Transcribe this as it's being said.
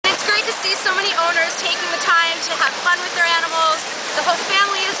to have fun with their animals. The whole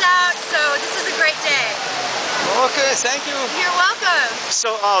family is out, so this is a great day. Okay, thank you. You're welcome.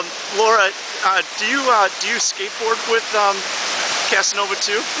 So, Laura, do you skateboard with Casanova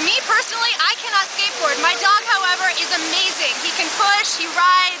too? Me personally, I cannot skateboard. My dog, however, is amazing. He can push, he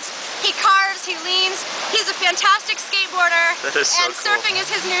rides, he carves, he leans. He's a fantastic skateboarder. That is so and cool. surfing is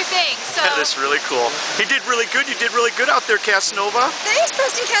his new thing. So That is really cool. He did really good. You did really good out there, Casanova. thanks,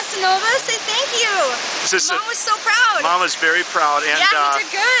 Preston Casanova. Say thank you. Mom was so proud. Mom is very proud, and yeah, he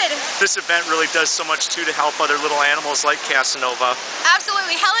did good. this event really does so much too to help other little animals like Casanova.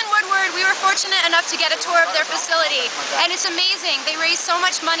 Absolutely. Helen Woodward, we were fortunate enough to get a tour of their facility, and it's amazing. They raise so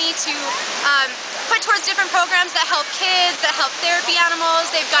much money to put towards different programs that help kids, that help therapy animals.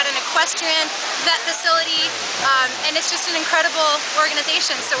 They've got an equestrian vet facility, and it's just an incredible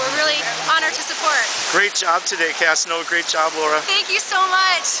organization, so we're really honored to support. Great job today, Casanova. Great job, Laura. Thank you so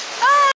much.